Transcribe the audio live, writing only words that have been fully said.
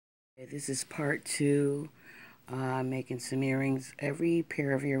This is part two. Making some earrings. Every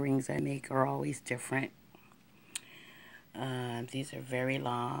pair of earrings I make are always different. These are very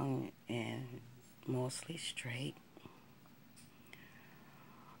long and mostly straight.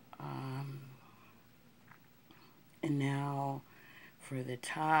 And now for the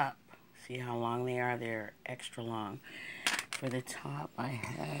top, see how long they are? They're extra long. For the top, I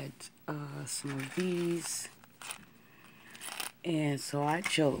had some of these. And so I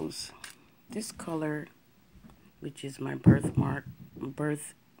chose this color, which is my birthstone,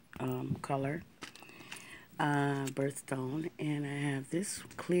 birthstone, and I have this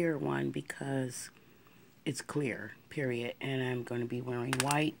clear one because it's clear, period, and I'm going to be wearing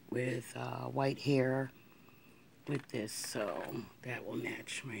white with white hair with this, so that will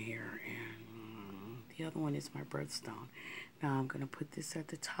match my hair. And the other one is my birthstone. Now I'm going to put this at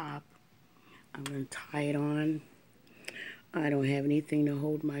the top. I'm going to tie it on. I don't have anything to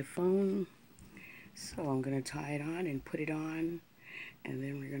hold my phone, so I'm going to tie it on and put it on, and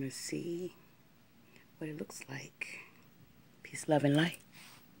then we're going to see what it looks like. Peace, love, and light.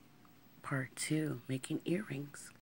 Part two, making earrings.